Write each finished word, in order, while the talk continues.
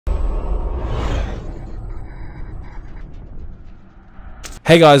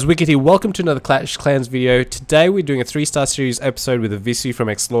Hey guys, Wicked here. Welcome to another Clash Clans video. Today we're doing a 3-star series episode with Evisu from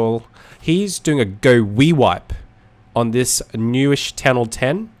Xloyal. He's doing a Gowiwipe on this newish Town Hall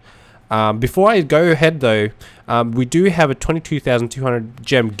 10. Before I go ahead though, we do have a 22,200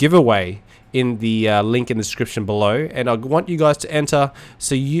 gem giveaway in the link in the description below, and I want you guys to enter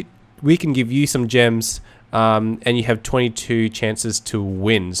so we can give you some gems. And you have 22 chances to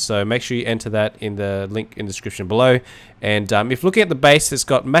win, so make sure you enter that in the link in the description below. And if looking at the base, it's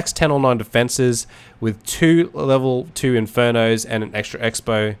got max 10 or 9 defenses with 2 level 2 infernos and an extra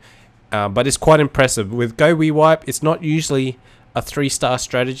expo, but it's quite impressive. With Gowiwipe, it's not usually a 3-star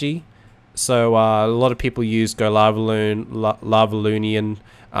strategy, so a lot of people use Go Lavaloonian.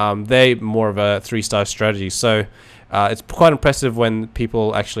 They're more of a 3-star strategy, so it's quite impressive when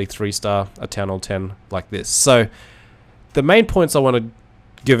people actually 3-star a Town Hall 10 like this. So the main points I want to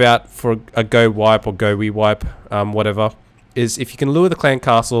give out for a Gowipe or Gowiwipe, whatever, is if you can lure the clan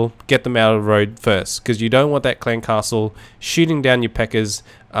castle, get them out of the road first, because you don't want that clan castle shooting down your P.E.K.K.A.s,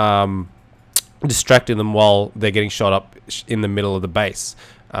 distracting them while they're getting shot up in the middle of the base.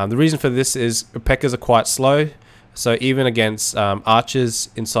 The reason for this is P.E.K.K.A.s are quite slow, so even against archers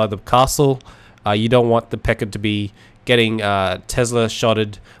inside the castle, you don't want the P.E.K.K.A. to be getting Tesla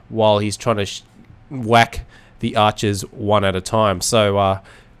shotted while he's trying to whack the archers one at a time. So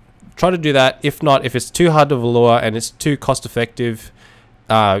try to do that. If not, if it's too hard to lure and it's too cost effective,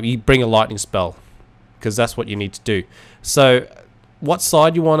 you bring a lightning spell, because that's what you need to do. So what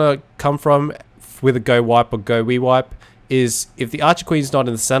side you want to come from with a Gowipe or Gowiwipe is, if the Archer Queen's not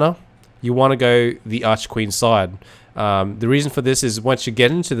in the center, you want to go the Archer Queen side. The reason for this is once you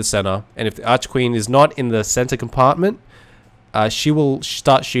get into the center, and if the Archer Queen is not in the center compartment, she will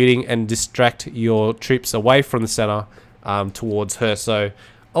start shooting and distract your troops away from the center towards her. So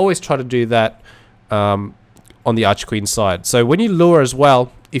always try to do that on the Archer Queen side. So when you lure as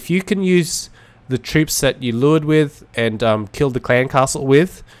well, if you can use the troops that you lured with and killed the clan castle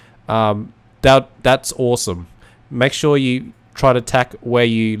with, that's awesome. Make sure you try to attack where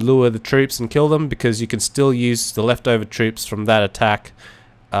you lure the troops and kill them, because you can still use the leftover troops from that attack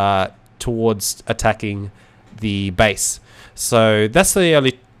towards attacking the base. So that's the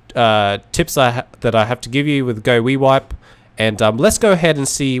only tips that I have to give you with Gowiwipe. And let's go ahead and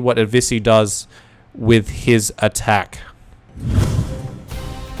see what Evisu does with his attack.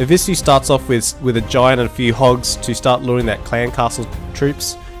 Evisu starts off with a giant and a few hogs to start luring that clan castle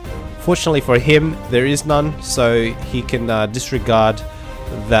troops. Fortunately for him, there is none, so he can disregard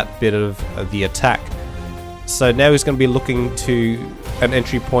that bit of the attack. So now he's going to be looking to an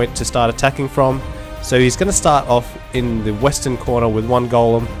entry point to start attacking from. So he's going to start off in the western corner with 1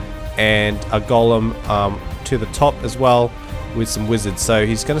 golem and a golem to the top as well with some wizards. So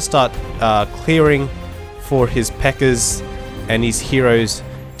he's going to start clearing for his P.E.K.K.A.s and his heroes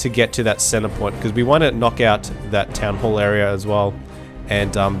to get to that center point, because we want to knock out that town hall area as well,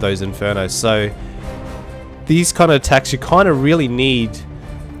 and those infernos. So these kind of attacks, you kind of really need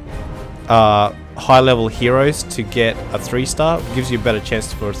high level heroes to get a 3-star. It gives you a better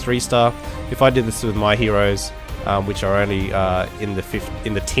chance for a 3-star. If I did this with my heroes, which are only in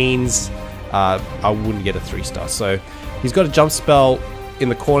the teens, I wouldn't get a 3-star. So he's got a jump spell in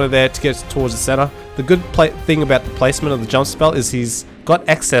the corner there to get towards the center. The good thing about the placement of the jump spell is he's got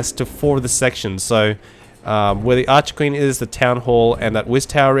access to 4 of the sections. So where the Archer Queen is, the Town Hall, and that Wiz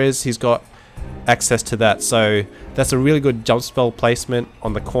Tower is, he's got access to that. So that's a really good jump spell placement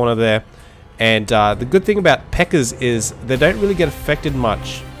on the corner there. And the good thing about P.E.K.K.A.s is they don't really get affected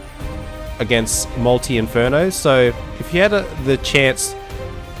much against multi-infernos. So if you had the chance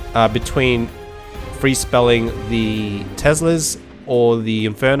between free spelling the Teslas or the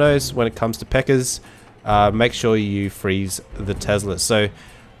infernos when it comes to P.E.K.K.A.s, make sure you freeze the Teslas. So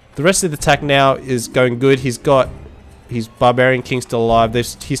the rest of the attack now is going good. He's got his Barbarian King still alive.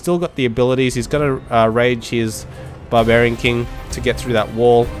 He's still got the abilities. He's going to rage his Barbarian King to get through that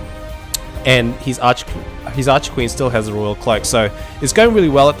wall. And his Archer Queen still has a Royal Cloak. So it's going really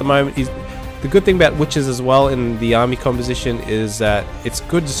well at the moment. The good thing about witches as well in the army composition is that it's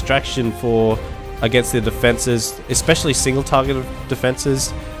good distraction against the defenses, especially single target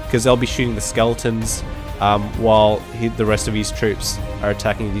defenses, because they'll be shooting the skeletons while the rest of his troops are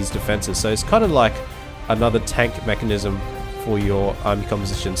attacking these defenses. So it's kind of like another tank mechanism for your army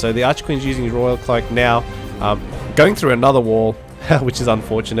composition. So the Archer Queen's using his Royal Cloak now, going through another wall, which is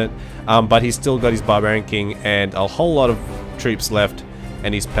unfortunate, but he's still got his Barbarian King and a whole lot of troops left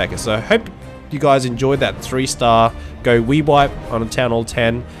and his P.E.K.K.A. So I hope you guys enjoyed that 3-star Gowiwipe on a Town Hall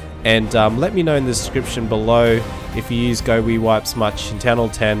 10, and let me know in the description below if you use Gowiwipes much in Town Hall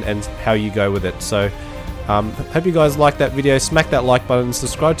 10 and how you go with it. So Hope you guys liked that video. Smack that like button,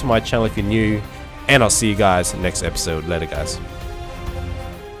 subscribe to my channel if you're new, and I'll see you guys next episode. Later, guys.